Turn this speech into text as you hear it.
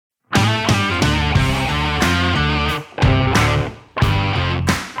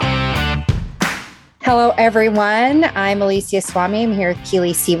Hello, everyone. I'm Alicia Swami. I'm here with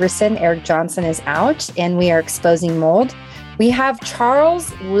Keely Severson. Eric Johnson is out, and we are exposing mold. We have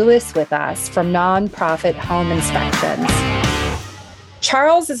Charles Lewis with us from Nonprofit Home Inspections.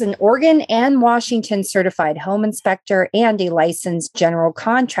 Charles is an Oregon and Washington certified home inspector and a licensed general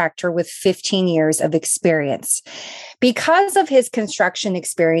contractor with 15 years of experience. Because of his construction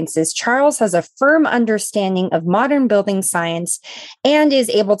experiences, Charles has a firm understanding of modern building science and is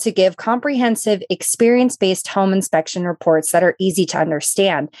able to give comprehensive experience-based home inspection reports that are easy to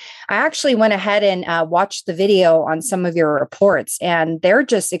understand. I actually went ahead and watched the video on some of your reports, and they're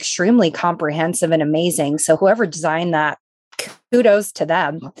just extremely comprehensive and amazing. So whoever designed that, kudos to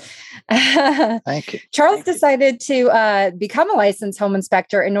them. Thank you. Charles decided to become a licensed home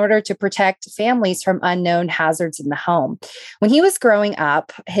inspector in order to protect families from unknown hazards in the home. When he was growing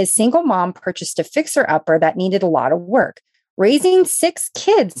up, his single mom purchased a fixer-upper that needed a lot of work. Raising 6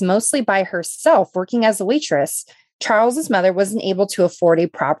 kids, mostly by herself, working as a waitress, Charles's mother wasn't able to afford a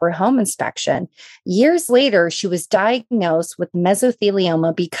proper home inspection. Years later, she was diagnosed with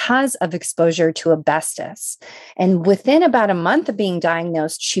mesothelioma because of exposure to asbestos. And within about a month of being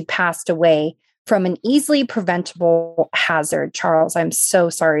diagnosed, she passed away from an easily preventable hazard. Charles, I'm so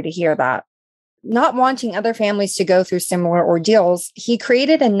sorry to hear that. Not wanting other families to go through similar ordeals, he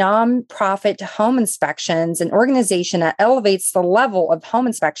created a nonprofit home inspections, an organization that elevates the level of home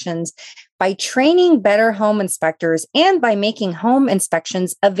inspections by training better home inspectors and by making home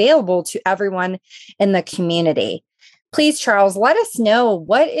inspections available to everyone in the community. Please, Charles, let us know,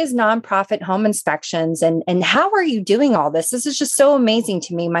 what is nonprofit home inspections and how are you doing all this? This is just so amazing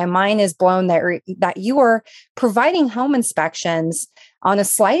to me. My mind is blown that you are providing home inspections on a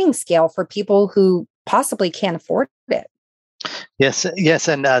sliding scale for people who possibly can't afford it. Yes.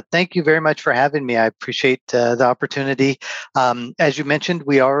 And thank you very much for having me. I appreciate the opportunity. As you mentioned,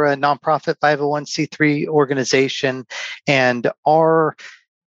 we are a nonprofit 501c3 organization, and our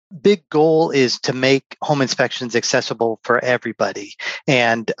big goal is to make home inspections accessible for everybody.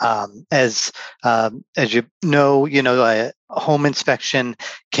 And as you know, a home inspection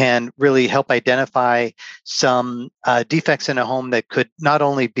can really help identify some defects in a home that could not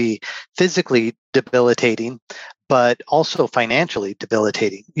only be physically debilitating, but also financially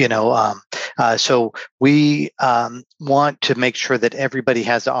debilitating. So we want to make sure that everybody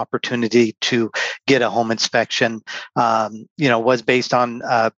has the opportunity to get a home inspection. Was based on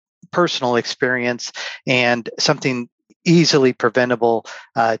personal experience and something easily preventable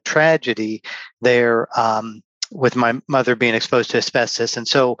tragedy there with my mother being exposed to asbestos. And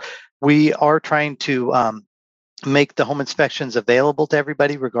so we are trying to make the home inspections available to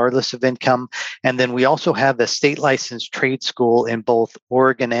everybody, regardless of income. And then we also have a state licensed trade school in both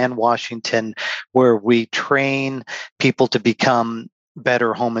Oregon and Washington, where we train people to become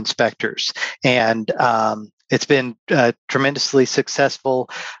better home inspectors. And it's been tremendously successful.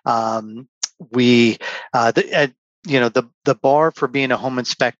 The bar for being a home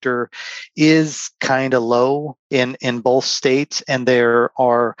inspector is kind of low in both states, and there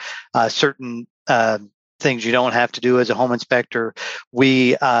are certain things you don't have to do as a home inspector.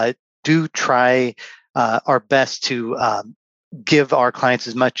 We do try our best to give our clients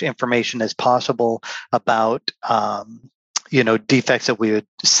as much information as possible about defects that we would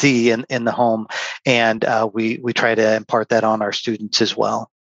see in the home, and we try to impart that on our students as well.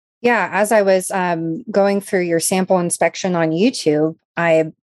 Yeah, as I was going through your sample inspection on YouTube,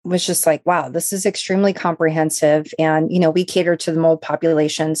 I was just like, wow, this is extremely comprehensive. And, we cater to the mold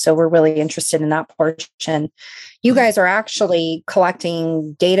population, so we're really interested in that portion. You guys are actually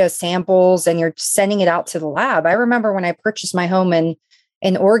collecting data samples and you're sending it out to the lab. I remember when I purchased my home in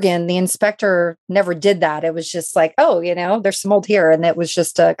Oregon, the inspector never did that. It was just like, oh, there's some mold here. And it was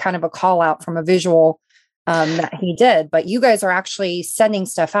just a kind of a call out from a visual that he did. But you guys are actually sending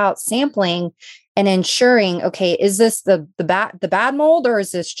stuff out, sampling and ensuring, okay, is this the bad mold or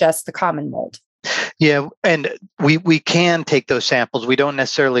is this just the common mold? Yeah, and we can take those samples. We don't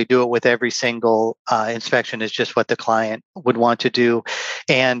necessarily do it with every single inspection. It's just what the client would want to do.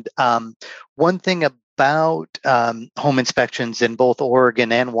 And one thing about home inspections in both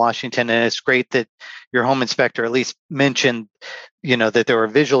Oregon and Washington, and it's great that your home inspector at least mentioned, that there were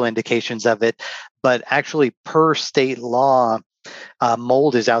visual indications of it, but actually per state law,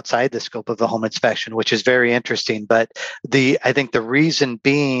 mold is outside the scope of a home inspection, which is very interesting. But I think the reason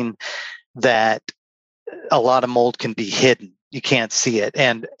being that a lot of mold can be hidden. you can't see it.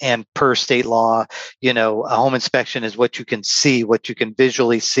 And per state law, a home inspection is what you can see, what you can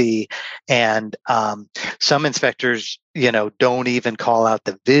visually see. And some inspectors, don't even call out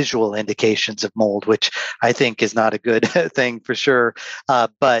the visual indications of mold, which I think is not a good thing for sure.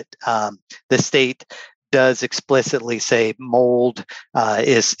 But the state does explicitly say mold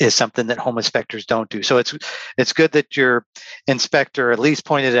is something that home inspectors don't do. So it's good that your inspector at least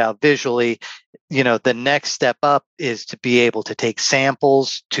pointed it out visually. The next step up is to be able to take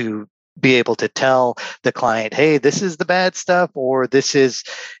samples to be able to tell the client, hey, this is the bad stuff, or this is,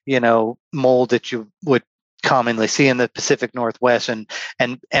 mold that you would commonly see in the Pacific Northwest, and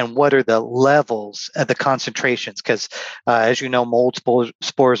what are the levels of the concentrations? Because as you know, mold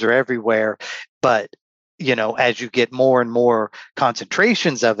spores are everywhere, but as you get more and more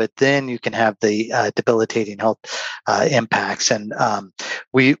concentrations of it, then you can have the debilitating health impacts. And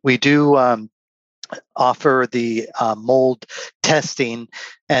we do offer the mold testing,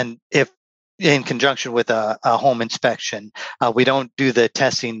 and if in conjunction with a home inspection. We don't do the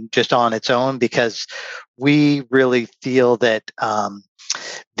testing just on its own, because we really feel that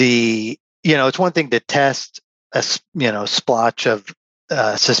it's one thing to test a splotch of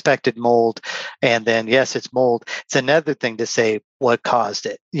suspected mold, and then yes, it's mold. It's another thing to say what caused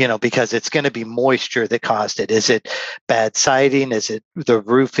it, because it's going to be moisture that caused it. Is it bad siding? Is it the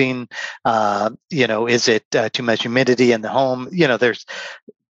roofing? Is it too much humidity in the home? There's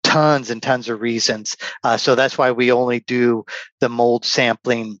tons and tons of reasons. So that's why we only do the mold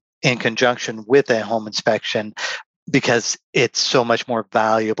sampling in conjunction with a home inspection, because it's so much more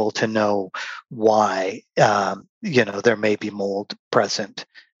valuable to know why there may be mold present,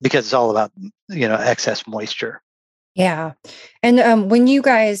 because it's all about excess moisture. Yeah. And when you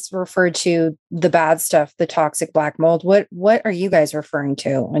guys refer to the bad stuff, the toxic black mold, what are you guys referring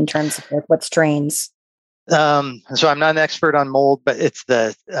to in terms of what strains? So I'm not an expert on mold, but it's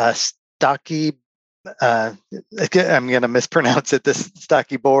the Stachy. I'm going to mispronounce it. This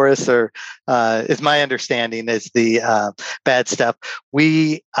Stachybotrys, or is my understanding, is the bad stuff.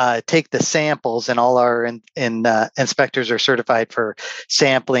 We take the samples, and all our inspectors are certified for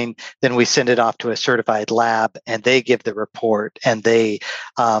sampling. Then we send it off to a certified lab, and they give the report. And they,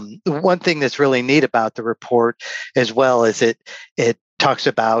 one thing that's really neat about the report as well is it talks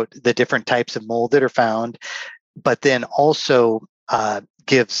about the different types of mold that are found, but then also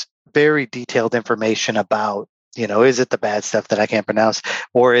gives very detailed information about, is it the bad stuff that I can't pronounce,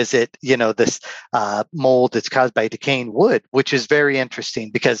 or is it, this mold that's caused by decaying wood, which is very interesting,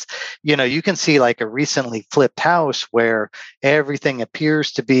 because, you can see like a recently flipped house where everything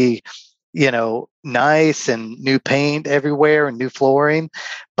appears to be, nice and new paint everywhere and new flooring.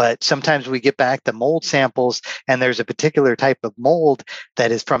 But sometimes we get back the mold samples, and there's a particular type of mold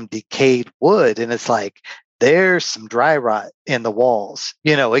that is from decayed wood. And it's like, there's some dry rot in the walls.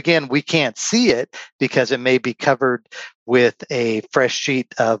 Again, we can't see it because it may be covered with a fresh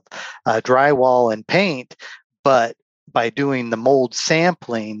sheet of drywall and paint. But by doing the mold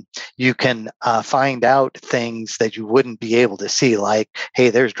sampling, you can find out things that you wouldn't be able to see, like, hey,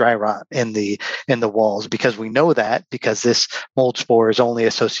 there's dry rot in the walls, because we know that because this mold spore is only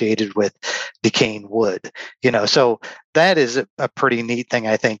associated with decaying wood. So that is a pretty neat thing,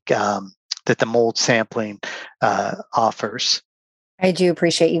 I think, that the mold sampling offers. I do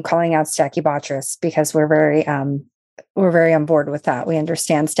appreciate you calling out Stachybotrys, because we're very on board with that. We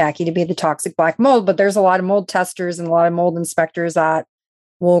understand Stachy to be the toxic black mold, but there's a lot of mold testers and a lot of mold inspectors that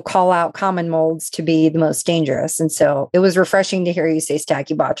will call out common molds to be the most dangerous. And so it was refreshing to hear you say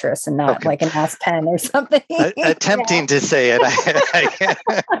Stachybotrys and not like an Aspen or something. Attempting to say it.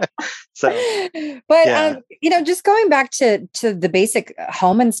 So, but yeah. Just going back to the basic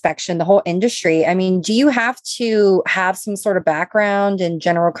home inspection, the whole industry. I mean, do you have to have some sort of background in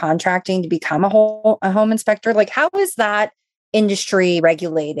general contracting to become a home inspector? Like, how is that industry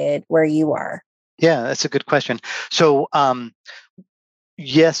regulated where you are? Yeah, that's a good question. So,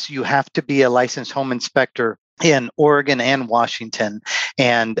 yes, you have to be a licensed home inspector in Oregon and Washington.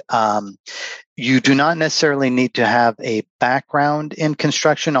 And you do not necessarily need to have a background in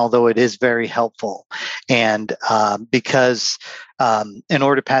construction, although it is very helpful. And because in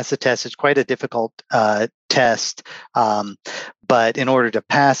order to pass the test, it's quite a difficult test. But in order to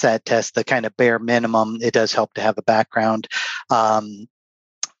pass that test, the kind of bare minimum, it does help to have a background.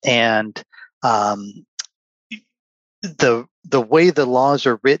 The way the laws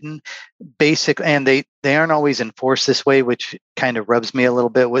are written, and they aren't always enforced this way, which kind of rubs me a little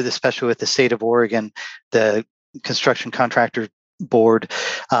bit, especially with the state of Oregon, the Construction Contractor Board.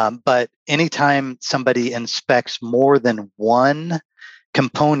 But anytime somebody inspects more than one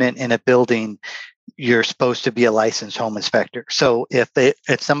component in a building, you're supposed to be a licensed home inspector. So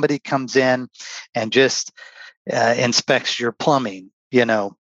if somebody comes in and just inspects your plumbing,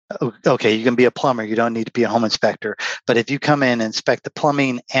 okay, you can be a plumber. You don't need to be a home inspector. But if you come in and inspect the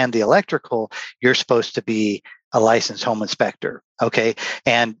plumbing and the electrical, you're supposed to be a licensed home inspector. Okay.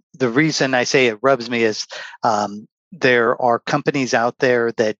 And the reason I say it rubs me is there are companies out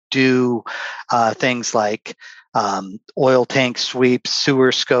there that do things like oil tank sweeps,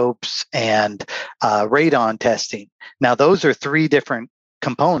 sewer scopes, and radon testing. Now, those are three different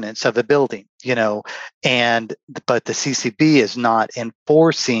components of a building, but the CCB is not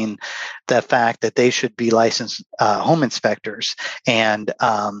enforcing the fact that they should be licensed home inspectors, and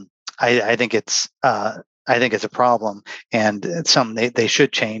I think it's a problem, and it's something they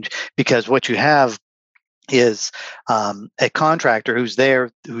should change, because what you have is a contractor who's there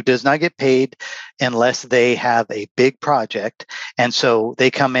who does not get paid unless they have a big project. And so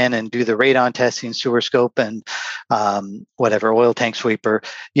they come in and do the radon testing, sewer scope, and whatever, oil tank sweeper.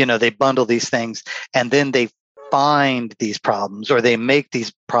 They bundle these things, and then they find these problems, or they make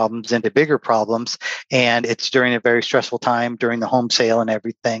these problems into bigger problems. And it's during a very stressful time during the home sale and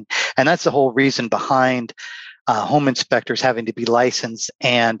everything. And that's the whole reason behind home inspectors having to be licensed.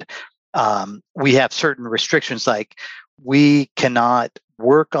 And we have certain restrictions, like we cannot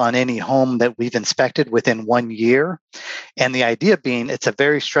work on any home that we've inspected within 1 year. And the idea being, it's a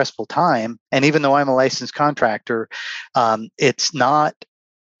very stressful time. And even though I'm a licensed contractor, it's not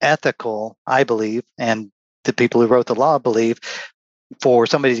ethical, I believe, and the people who wrote the law believe, for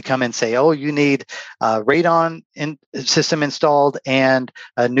somebody to come and say, oh, you need a radon system installed and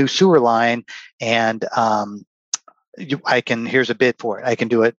a new sewer line, and here's a bid for it. I can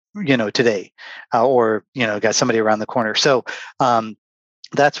do it, today, or, got somebody around the corner. So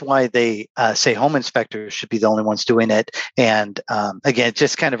that's why they say home inspectors should be the only ones doing it. And again, it's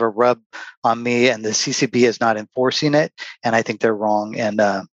just kind of a rub on me, and the CCB is not enforcing it. And I think they're wrong. And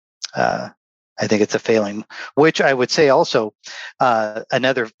I think it's a failing, which I would say also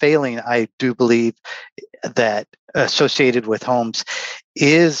another failing I do believe that associated with homes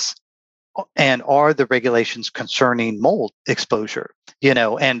is and are the regulations concerning mold exposure.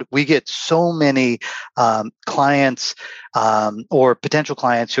 And we get so many clients or potential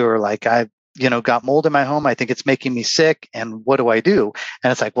clients who are like, I've got mold in my home. I think it's making me sick. And what do I do?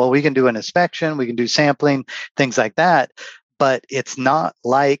 And it's like, well, we can do an inspection, we can do sampling, things like that. But it's not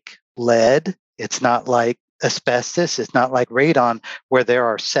like lead. It's not like asbestos. It's not like radon, where there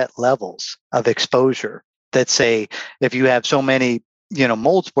are set levels of exposure that say, if you have so many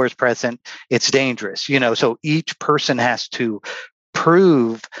mold spores present, it's dangerous. So each person has to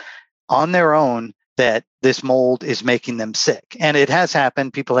prove on their own that this mold is making them sick. And it has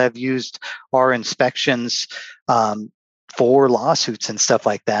happened. People have used our inspections for lawsuits and stuff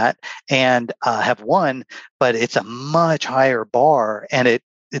like that, and have won, but it's a much higher bar. And it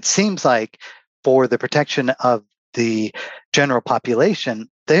seems like for the protection of the general population,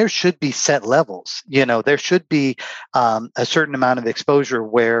 there should be set levels. There should be a certain amount of exposure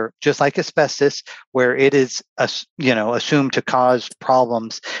where, just like asbestos, where it is, assumed to cause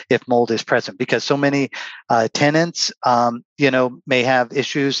problems if mold is present, because so many tenants, may have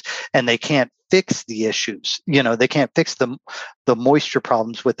issues and they can't fix the issues. They can't fix the moisture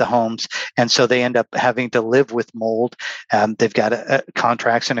problems with the homes. And so they end up having to live with mold. They've got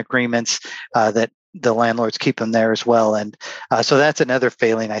contracts and agreements that the landlords keep them there as well. And so that's another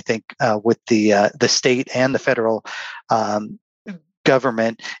failing, I think, with the state and the federal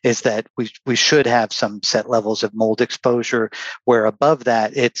government, is that we should have some set levels of mold exposure, where above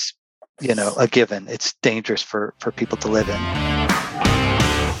that, it's, a given. It's dangerous for people to live in.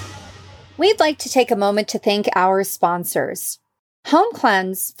 We'd like to take a moment to thank our sponsors. Home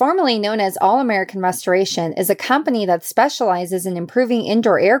Cleanse, formerly known as All American Restoration, is a company that specializes in improving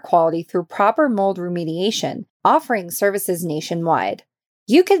indoor air quality through proper mold remediation, offering services nationwide.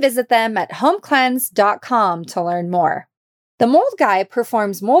 You can visit them at homecleanse.com to learn more. The Mold Guy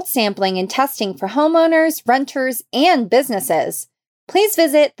performs mold sampling and testing for homeowners, renters, and businesses. Please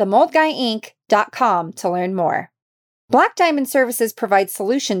visit themoldguyinc.com to learn more. Black Diamond Services provides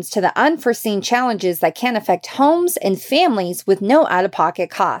solutions to the unforeseen challenges that can affect homes and families with no out-of-pocket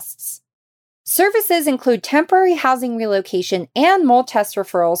costs. Services include temporary housing relocation and mold test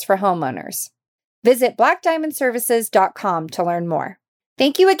referrals for homeowners. Visit blackdiamondservices.com to learn more.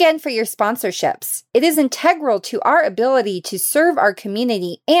 Thank you again for your sponsorships. It is integral to our ability to serve our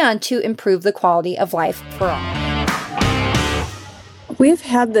community and to improve the quality of life for all. We've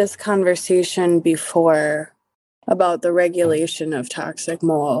had this conversation before about the regulation of toxic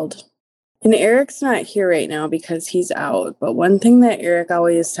mold. And Eric's not here right now because he's out. But one thing that Eric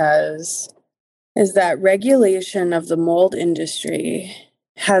always says is that regulation of the mold industry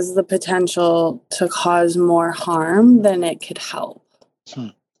has the potential to cause more harm than it could help.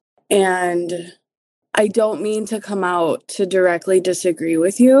 And I don't mean to come out to directly disagree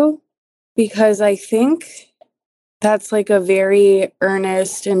with you, because I think that's like a very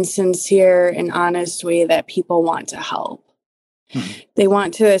earnest and sincere and honest way that people want to help. They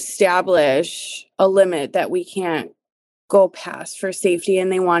want to establish a limit that we can't go past for safety, and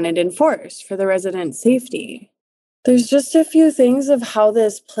they want it enforced for the resident safety. There's just a few things of how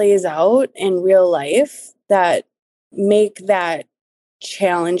this plays out in real life that make that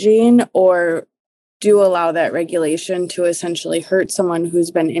challenging, or do allow that regulation to essentially hurt someone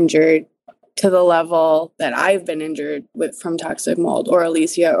who's been injured to the level that I've been injured with from toxic mold, or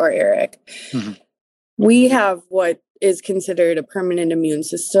Alicia or Eric. We have what is considered a permanent immune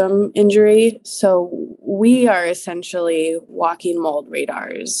system injury. So we are essentially walking mold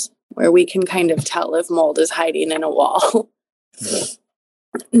radars, where we can kind of tell if mold is hiding in a wall.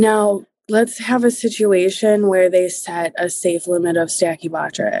 Now, let's have a situation where they set a safe limit of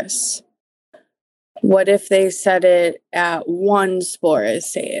Stachybotrys. What if they set it at 1 spore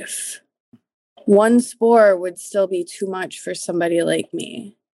is safe? 1 spore would still be too much for somebody like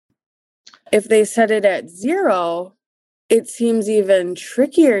me. If they set it at 0, it seems even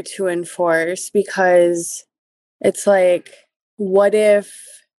trickier to enforce, because it's like, what if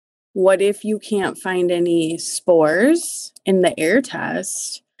you can't find any spores in the air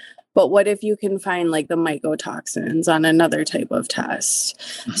test, but what if you can find like the mycotoxins on another type of test?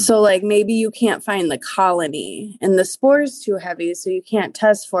 So like maybe you can't find the colony and the spore's too heavy, so you can't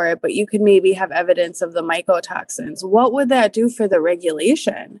test for it, but you could maybe have evidence of the mycotoxins. What would that do for the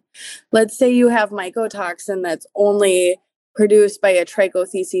regulation? Let's say you have mycotoxin that's only produced by a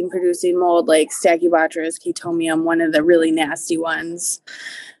trichothecene producing mold like Stachybotrys chaetomium, one of the really nasty ones.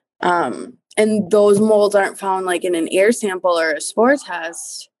 And those molds aren't found like in an air sample or a spore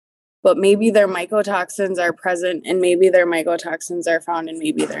test, but maybe their mycotoxins are present, and maybe their mycotoxins are found, and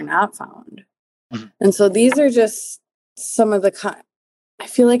maybe they're not found. And so these are just some of the I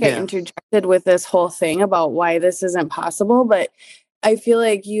feel like I interjected with this whole thing about why this isn't possible, but I feel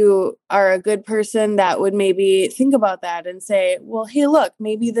like you are a good person that would maybe think about that and say, well, hey, look,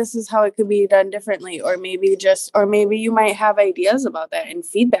 maybe this is how it could be done differently. Or maybe you might have ideas about that and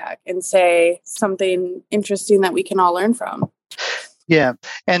feedback and say something interesting that we can all learn from. Yeah.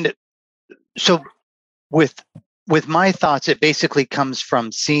 And so with my thoughts, it basically comes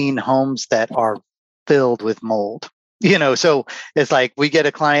from seeing homes that are filled with mold. So it's like we get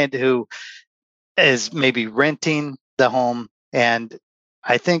a client who is maybe renting the home, and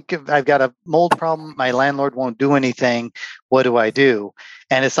I think if I've got a mold problem, my landlord won't do anything. What do I do?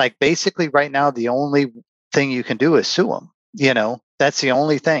 And it's like, basically right now, the only thing you can do is sue them. That's the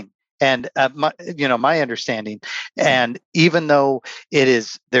only thing. And my understanding, and even though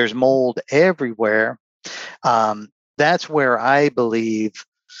there's mold everywhere, that's where I believe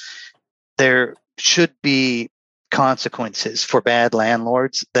there should be consequences for bad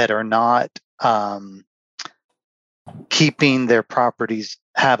landlords that are not keeping their properties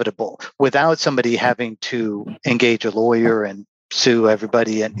habitable without somebody having to engage a lawyer and sue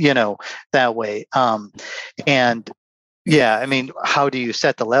everybody, and that way. Yeah, I mean, how do you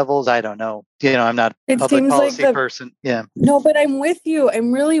set the levels? I don't know. I'm not a public policy person. Yeah. No, but I'm with you.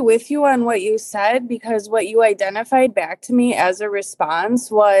 I'm really with you on what you said, because what you identified back to me as a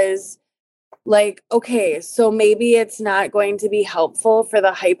response was like, okay, so maybe it's not going to be helpful for the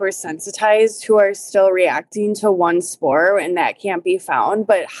hypersensitized who are still reacting to 1 spore and that can't be found.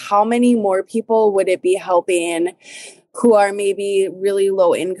 But how many more people would it be helping who are maybe really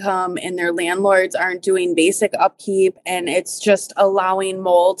low income and their landlords aren't doing basic upkeep, and it's just allowing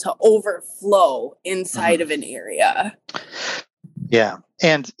mold to overflow inside of an area? Yeah.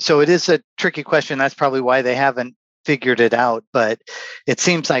 And so it is a tricky question. That's probably why they haven't figured it out, but it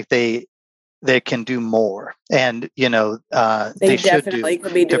seems like they can do more, and they should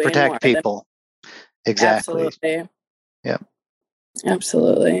do to protect people. Exactly. Absolutely. Yeah.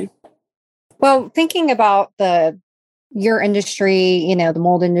 Absolutely. Well, thinking about your industry, the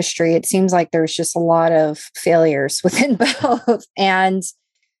mold industry, it seems like there's just a lot of failures within both. And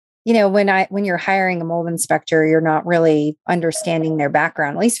when you're hiring a mold inspector, you're not really understanding their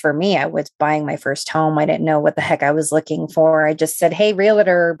background. At least for me, I was buying my first home. I didn't know what the heck I was looking for. I just said, hey,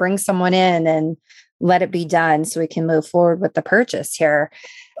 realtor, bring someone in and let it be done so we can move forward with the purchase here.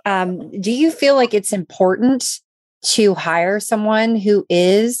 Do you feel like it's important to hire someone who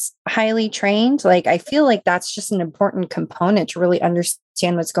is highly trained? Like, I feel like that's just an important component to really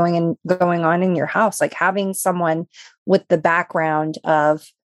understand what's going on in your house. Like having someone with the background of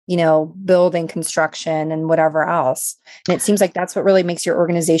building construction and whatever else. And it seems like that's what really makes your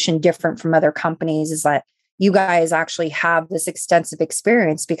organization different from other companies, is that you guys actually have this extensive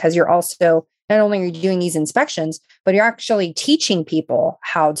experience, because you're also, not only are you doing these inspections, but you're actually teaching people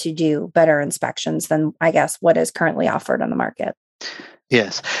how to do better inspections than, I guess, what is currently offered on the market.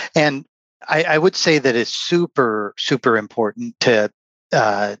 Yes. And I would say that it's super, super important to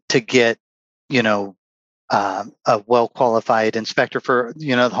get, a well-qualified inspector for,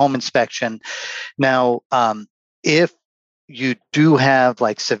 the home inspection. Now, if you do have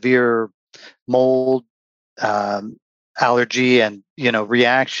like severe mold allergy and,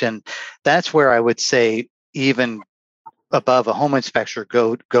 reaction, that's where I would say even above a home inspector,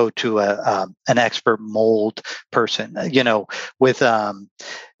 go to an expert mold person, with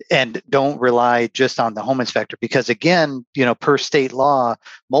and don't rely just on the home inspector, because again, per state law,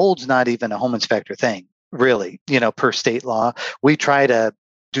 mold's not even a home inspector thing, really. Per state law, we try to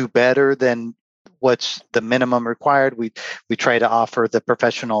do better than what's the minimum required. We try to offer the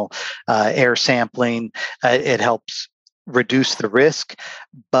professional air sampling. It helps reduce the risk,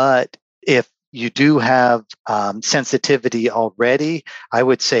 but if you do have sensitivity already, I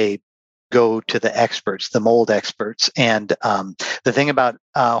would say go to the experts, the mold experts. And the thing about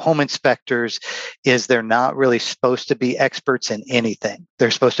home inspectors is they're not really supposed to be experts in anything.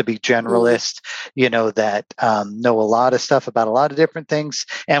 They're supposed to be generalists, that know a lot of stuff about a lot of different things.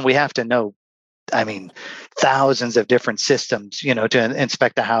 And we have to know, thousands of different systems, to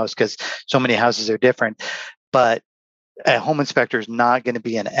inspect a house, because so many houses are different. But a home inspector is not going to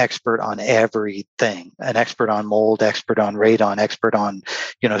be an expert on everything, an expert on mold, expert on radon, expert on,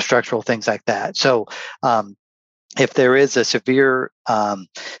 structural things like that. So if there is a severe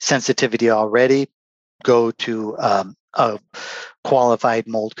sensitivity already, go to a qualified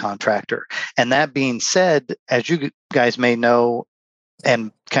mold contractor. And that being said, as you guys may know,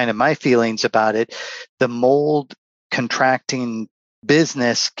 and kind of my feelings about it, the mold contracting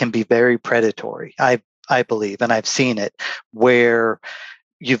business can be very predatory. I believe, and I've seen it, where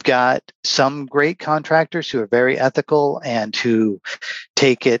you've got some great contractors who are very ethical and who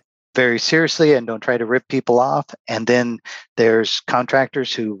take it very seriously and don't try to rip people off. And then there's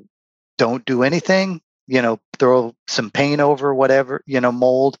contractors who don't do anything, throw some paint over whatever,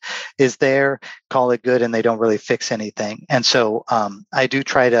 mold is there, call it good, and they don't really fix anything. And so I do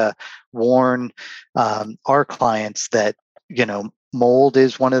try to warn our clients that, mold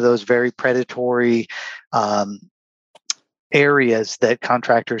is one of those very predatory areas that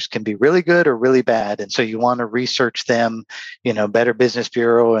contractors can be really good or really bad. And so you want to research them, Better Business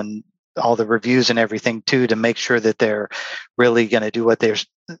Bureau and all the reviews and everything too, to make sure that they're really going to do what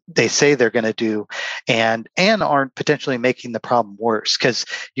they say they're going to do, and aren't potentially making the problem worse. Because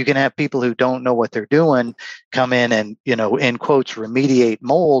you can have people who don't know what they're doing come in and, in quotes, remediate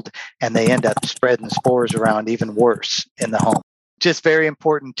mold, and they end up spreading spores around even worse in the home. Just very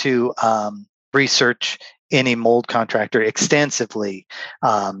important to research any mold contractor extensively.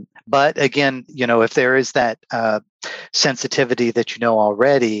 But again, if there is that sensitivity that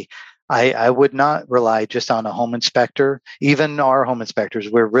already, I would not rely just on a home inspector. Even our home inspectors,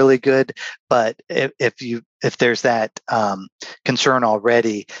 we're really good. But if there's that concern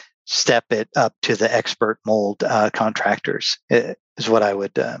already, step it up to the expert mold contractors is what I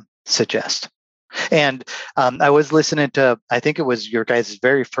would suggest. And I was listening to, I think it was your guys'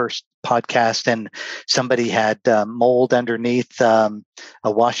 very first podcast, and somebody had mold underneath a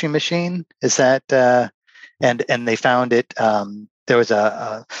washing machine. Is that, and they found it, there was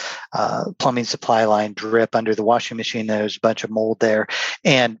a plumbing supply line drip under the washing machine. There was a bunch of mold there.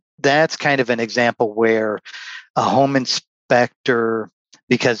 And that's kind of an example where a home inspector,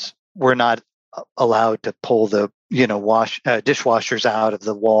 because we're not allowed to pull the dishwashers out of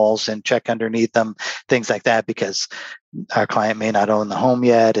the walls and check underneath them, things like that, because our client may not own the home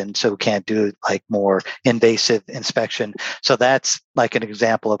yet, and so can't do like more invasive inspection. So that's like an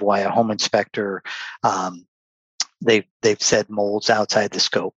example of why a home inspector, they've said mold's outside the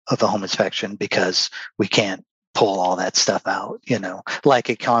scope of a home inspection, because we can't pull all that stuff out, like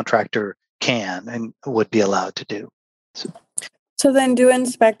a contractor can and would be allowed to do. So then do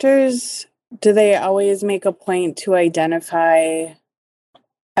inspectors, do they always make a point to identify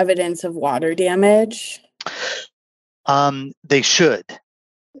evidence of water damage? They should.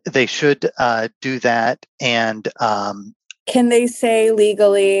 They should do that. And can they say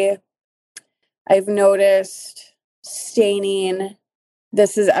legally, I've noticed staining,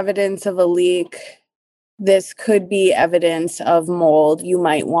 this is evidence of a leak, this could be evidence of mold, you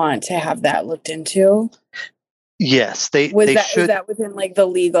might want to have that looked into? Yes, they should. Is that within like the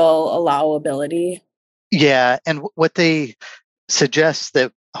legal allowability? Yeah, and what they suggest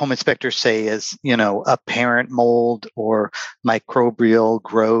that home inspectors say is, apparent mold or microbial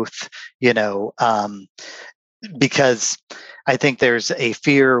growth, because I think there's a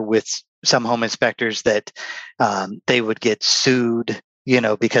fear with some home inspectors that they would get sued,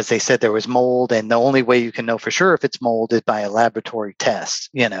 because they said there was mold, and the only way you can know for sure if it's mold is by a laboratory test,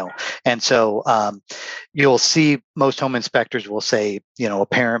 and so you'll see most home inspectors will say,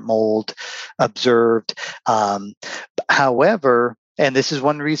 apparent mold observed. However, and this is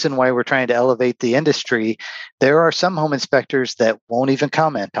one reason why we're trying to elevate the industry, there are some home inspectors that won't even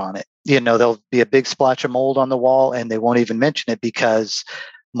comment on it. There'll be a big splotch of mold on the wall and they won't even mention it because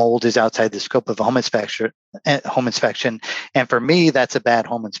mold is outside the scope of a home inspection. And for me, that's a bad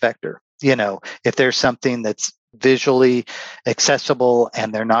home inspector. If there's something that's visually accessible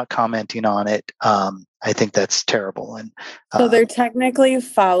and they're not commenting on it, I think that's terrible. And so they're technically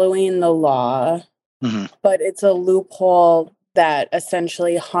following the law, but it's a loophole that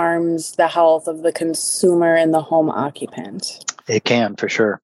essentially harms the health of the consumer and the home occupant. It can, for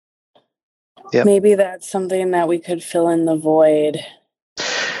sure. Yep. Maybe that's something that we could fill in the void.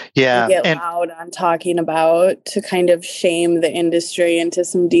 Yeah. And get loud on talking about to kind of shame the industry into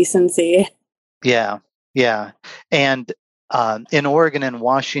some decency. Yeah. Yeah. And in Oregon and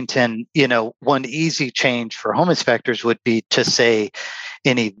Washington, one easy change for home inspectors would be to say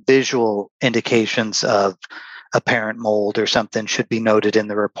any visual indications of apparent mold or something should be noted in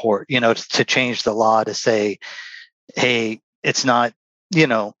the report, to change the law to say, hey, it's not,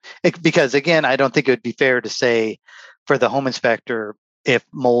 because again, I don't think it would be fair to say for the home inspector, if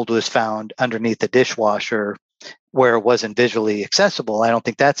mold was found underneath the dishwasher where it wasn't visually accessible, I don't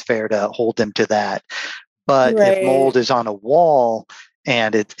think that's fair to hold them to that. But if mold is on a wall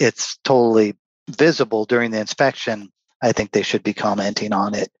and it's totally visible during the inspection, I think they should be commenting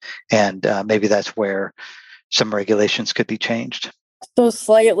on it. And maybe that's where some regulations could be changed. So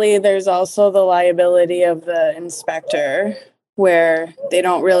slightly, there's also the liability of the inspector, where they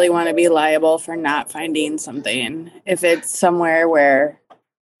don't really want to be liable for not finding something if it's somewhere where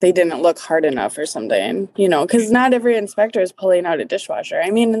they didn't look hard enough or something, because not every inspector is pulling out a dishwasher.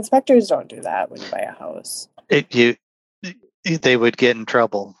 I mean, inspectors don't do that when you buy a house. They would get in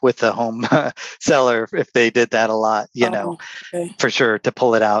trouble with the home seller if they did that a lot, okay. For sure, to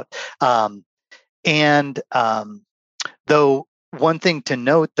pull it out. Though one thing to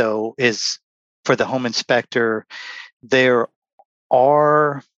note, though, is for the home inspector, there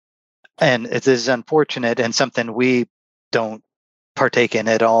are, and it is unfortunate and something we don't partake in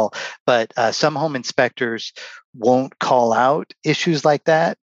at all, but some home inspectors won't call out issues like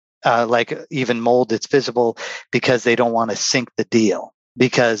that, like even mold that's visible, because they don't want to sink the deal.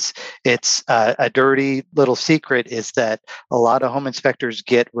 Because it's a dirty little secret is that a lot of home inspectors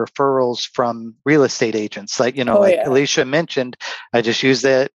get referrals from real estate agents. Like, Alicia mentioned, I just used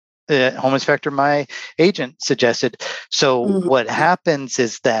that home inspector my agent suggested. So what happens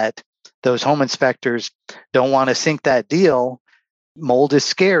is that those home inspectors don't want to sink that deal. Mold is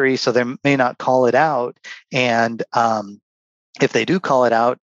scary, so they may not call it out. And if they do call it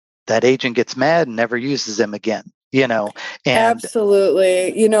out, that agent gets mad and never uses them again. And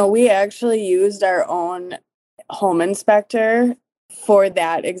absolutely. We actually used our own home inspector for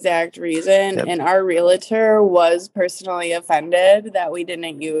that exact reason. Yep. And our realtor was personally offended that we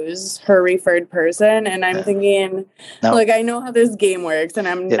didn't use her referred person. And I'm thinking, I know how this game works and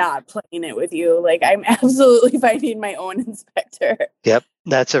I'm not playing it with you. I'm absolutely finding my own inspector. Yep.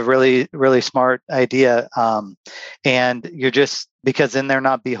 That's a really, really smart idea. And you're just, because then they're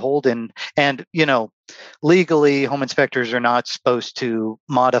not beholden. And, legally, home inspectors are not supposed to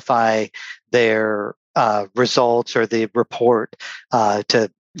modify their results or the report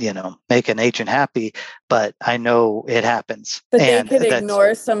to make an agent happy, but I know it happens. But they could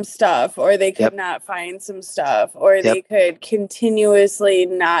ignore some stuff, or they could not find some stuff, or they could continuously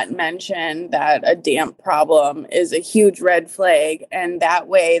not mention that a damp problem is a huge red flag, and that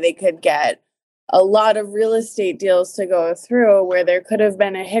way they could get a lot of real estate deals to go through where there could have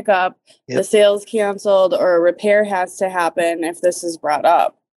been a hiccup, the sale's canceled, or a repair has to happen if this is brought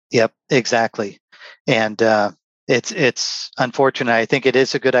up. Yep, exactly. And it's unfortunate. I think it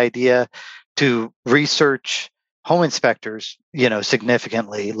is a good idea to research home inspectors,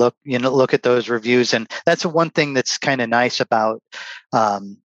 significantly. Look at those reviews. And that's the one thing that's kind of nice about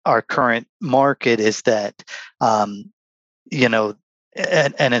our current market is that,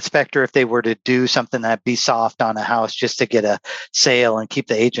 an inspector, if they were to do something that be soft on a house just to get a sale and keep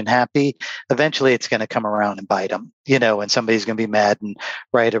the agent happy, eventually it's going to come around and bite them, and somebody's going to be mad and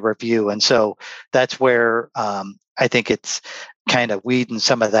write a review. And so that's where I think it's kind of weeding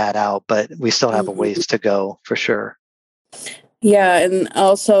some of that out, but we still have a ways to go for sure. Yeah, and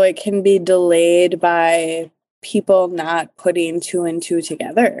also it can be delayed by people not putting two and two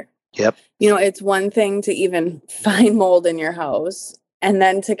together. Yep. It's one thing to even find mold in your house and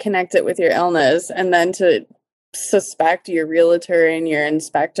then to connect it with your illness and then to suspect your realtor and your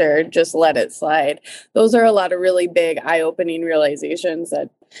inspector just let it slide. Those are a lot of really big eye-opening realizations that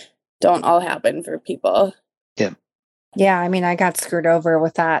don't all happen for people. Yeah. Yeah, I mean, I got screwed over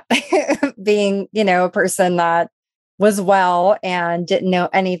with that being, a person that was well and didn't know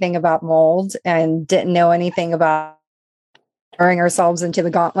anything about mold and didn't know anything about throwing ourselves into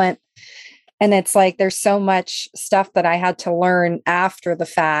the gauntlet. And it's like there's so much stuff that I had to learn after the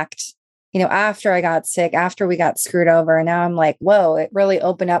fact, after I got sick, after we got screwed over. And now I'm like, whoa, it really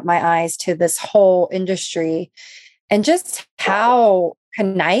opened up my eyes to this whole industry and just how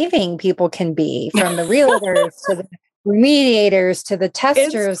conniving people can be, from the realtors to the remediators to the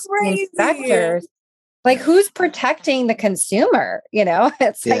testers, the inspectors. Like, who's protecting the consumer?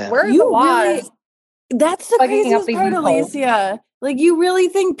 It's like, where's the laws? That's the craziest part, Alicia. Like, you really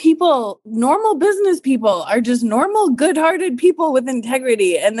think normal business people are just normal, good-hearted people with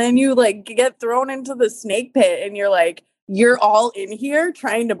integrity. And then you get thrown into the snake pit and you're like, you're all in here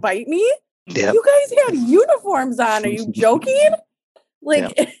trying to bite me? Yep. You guys had uniforms on. Are you joking?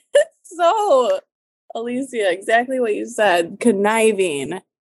 It's so, Alicia, exactly what you said. Conniving.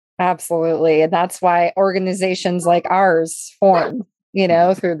 Absolutely. And that's why organizations like ours form,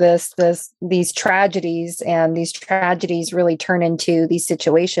 through these tragedies, and these tragedies really turn into these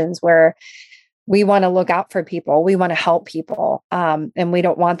situations where we want to look out for people. We want to help people. And we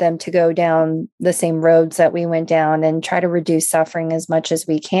don't want them to go down the same roads that we went down, and try to reduce suffering as much as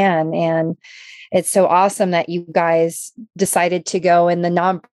we can. And it's so awesome that you guys decided to go in the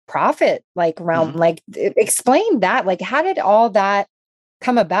nonprofit realm. Mm-hmm. Explain that. How did all that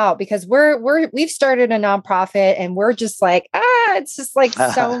come about? Because we've started a nonprofit and we're just it's just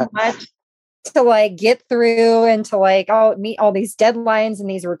so much to get through and to meet all these deadlines and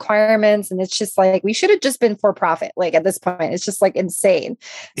these requirements. And it's just we should have just been for profit. At this point, it's just insane.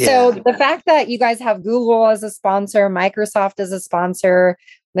 Yeah. So the fact that you guys have Google as a sponsor, Microsoft as a sponsor,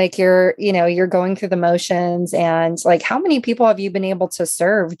 you're going through the motions, and how many people have you been able to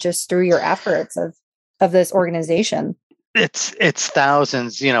serve just through your efforts of this organization? It's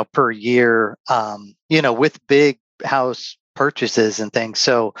thousands, per year, with big house purchases and things.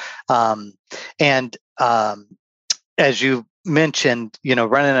 So, as you mentioned,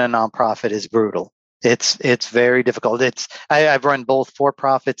 running a nonprofit is brutal. It's very difficult. I've run both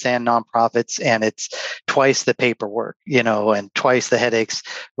for-profits and nonprofits, and it's twice the paperwork, and twice the headaches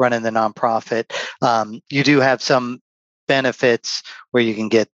running the nonprofit. You do have some benefits where you can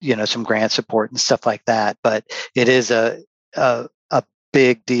get, some grant support and stuff like that, but it is a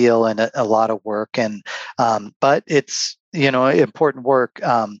big deal and a lot of work. And, but it's, important work.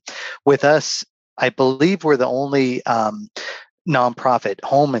 With us, I believe we're the only, nonprofit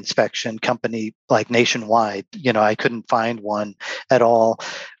home inspection company nationwide. I couldn't find one at all.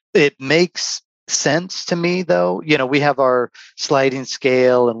 It makes sense to me, though. We have our sliding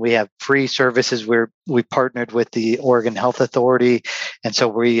scale and we have free services where we partnered with the Oregon Health Authority, and so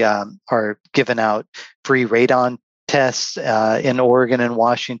we are giving out free radon tests in Oregon and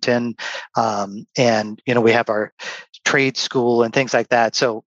Washington, and we have our trade school and things like that.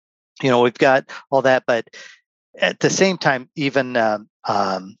 So we've got all that, but at the same time, even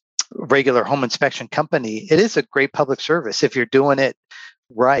regular home inspection company, it is a great public service if you're doing it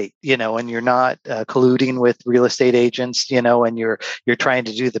right, and you're not colluding with real estate agents, and you're trying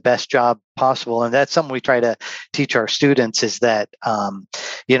to do the best job possible. And that's something we try to teach our students, is that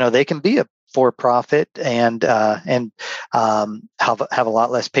they can be a for-profit and have a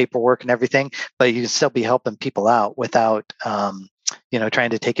lot less paperwork and everything, but you can still be helping people out without trying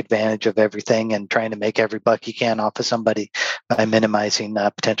to take advantage of everything and trying to make every buck you can off of somebody by minimizing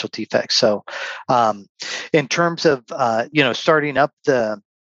potential defects. So in terms of starting up the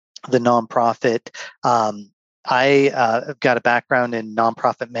nonprofit, I've got a background in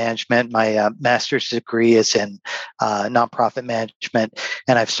nonprofit management. My master's degree is in nonprofit management,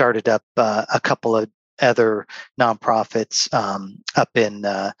 and I've started up a couple of other nonprofits up in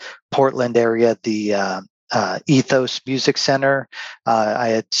Portland area, the Ethos Music Center. I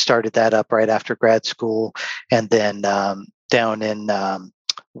had started that up right after grad school, and then down in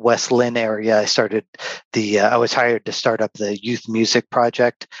West Lynn area, I started I was hired to start up the Youth Music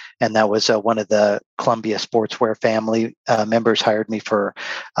Project, and that was one of the Columbia Sportswear family members hired me for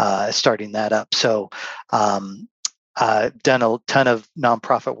starting that up. So I've done a ton of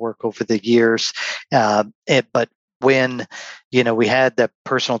nonprofit work over the years, but when, we had that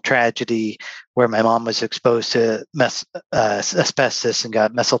personal tragedy where my mom was exposed to asbestos and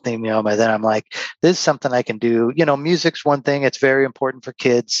got mesothelioma, then I'm like, this is something I can do. Music's one thing. It's very important for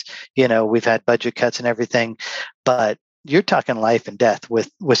kids. We've had budget cuts and everything, but you're talking life and death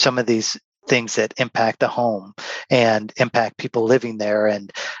with some of these things that impact the home and impact people living there.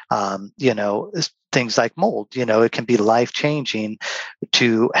 And, things like mold, it can be life changing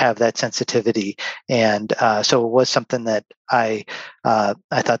to have that sensitivity. And so it was something that I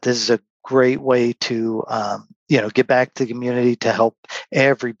thought this is a great way to, get back to the community to help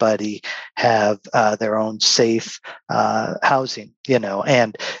everybody have their own safe housing,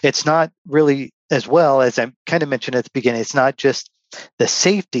 and it's not really, as well as I kind of mentioned at the beginning, it's not just the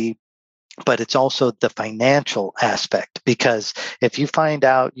safety, but it's also the financial aspect, because if you find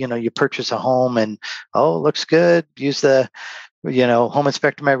out, you purchase a home and, oh, looks good, use the, home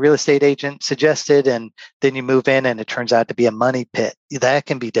inspector my real estate agent suggested, and then you move in and it turns out to be a money pit, that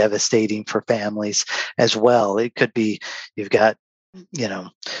can be devastating for families as well. It could be, you've got,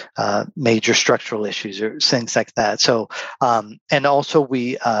 major structural issues or things like that. So, and also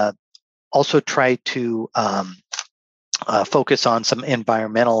we also try to, focus on some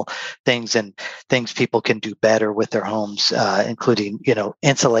environmental things and things people can do better with their homes, including,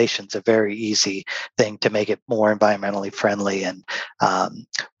 insulation's a very easy thing to make it more environmentally friendly. And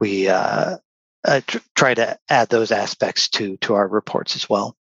we try to add those aspects to our reports as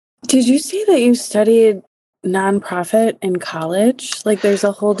well. Did you say that you studied nonprofit in college? Like there's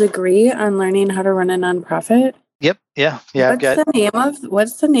a whole degree on learning how to run a nonprofit? Yep. Yeah.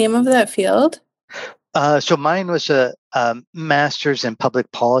 What's the name of that field? So mine was a master's in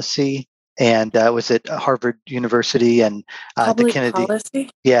public policy, and was at Harvard University and public the Kennedy. Policy?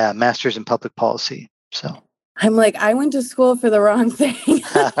 Yeah, master's in public policy. So I'm like, I went to school for the wrong thing.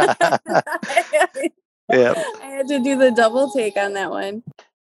 Yeah, I had to do the double take on that one.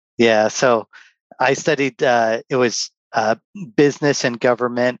 Yeah, so I studied. It was business and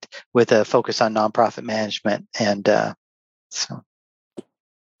government with a focus on nonprofit management, and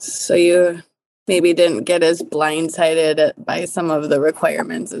So you maybe didn't get as blindsided by some of the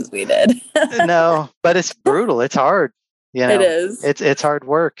requirements as we did. No, but it's brutal. It's hard. It is. It's hard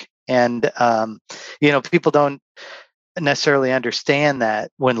work. And, people don't necessarily understand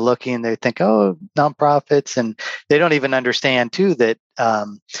that when looking. They think, oh, nonprofits, and they don't even understand too that,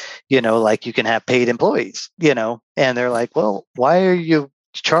 like you can have paid employees, and they're like, well, why are you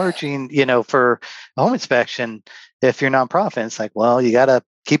charging, for a home inspection if you're nonprofit? It's like, well, you got to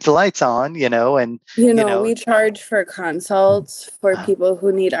keep the lights on, and we charge for consults for people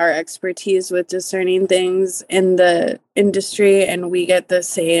who need our expertise with discerning things in the industry, and we get the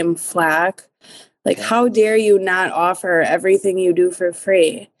same flack. Like, how dare you not offer everything you do for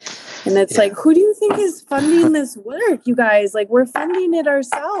free? And it's like, who do you think is funding this work, you guys? Like, we're funding it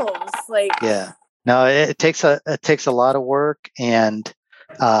ourselves. Like, yeah, no, it takes a lot of work, and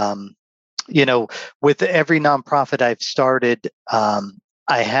with every nonprofit I've started,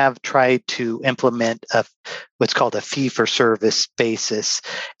 I have tried to implement what's called a fee-for-service basis.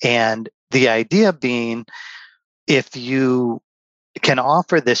 And the idea being, if you can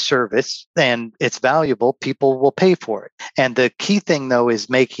offer this service and it's valuable, people will pay for it. And the key thing, though, is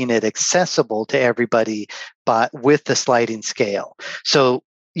making it accessible to everybody, but with the sliding scale. So,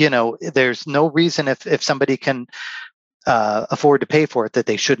 there's no reason if somebody can afford to pay for it that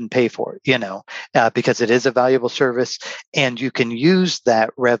they shouldn't pay for it, because it is a valuable service, and you can use that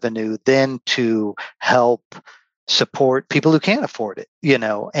revenue then to help support people who can't afford it,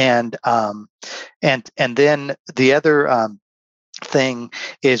 and then the other thing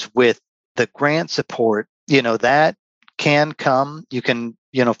is with the grant support, that can come. You can,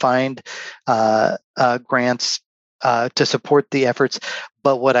 find grants to support the efforts.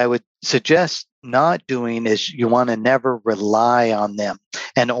 But what I would suggest not doing is you want to never rely on them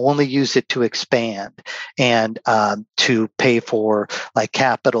and only use it to expand and to pay for like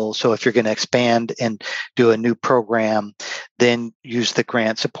capital. So if you're going to expand and do a new program, then use the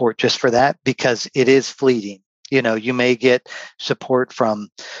grant support just for that, because it is fleeting. You may get support from,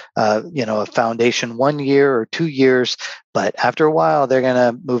 a foundation 1 year or 2 years, but after a while, they're going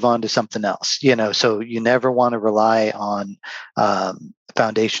to move on to something else, so you never want to rely on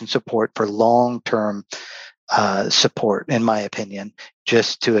foundation support for long-term support, in my opinion,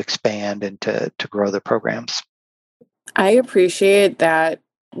 just to expand and to grow the programs. I appreciate that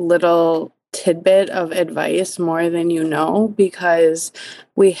little tidbit of advice more than you know, because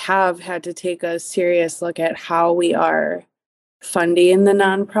we have had to take a serious look at how we are funding the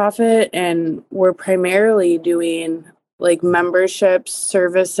nonprofit, and we're primarily doing like memberships,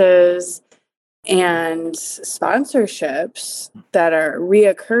 services, and sponsorships that are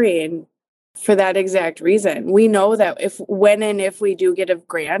reoccurring for that exact reason. We know that if we do get a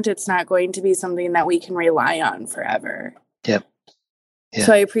grant, it's not going to be something that we can rely on forever. Yep. Yeah.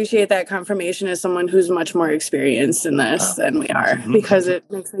 So I appreciate that confirmation as someone who's much more experienced in this than we are, because it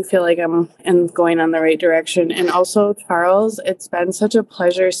makes me feel like I'm going on the right direction. And also, Charles, it's been such a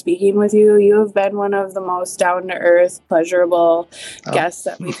pleasure speaking with you. You have been one of the most down-to-earth, pleasurable guests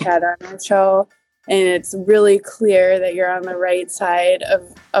that we've had on our show. And it's really clear that you're on the right side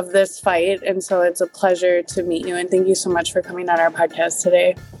of this fight. And so it's a pleasure to meet you. And thank you so much for coming on our podcast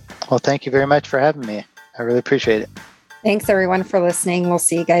today. Well, thank you very much for having me. I really appreciate it. Thanks, everyone, for listening. We'll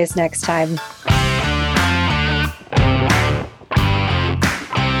see you guys next time.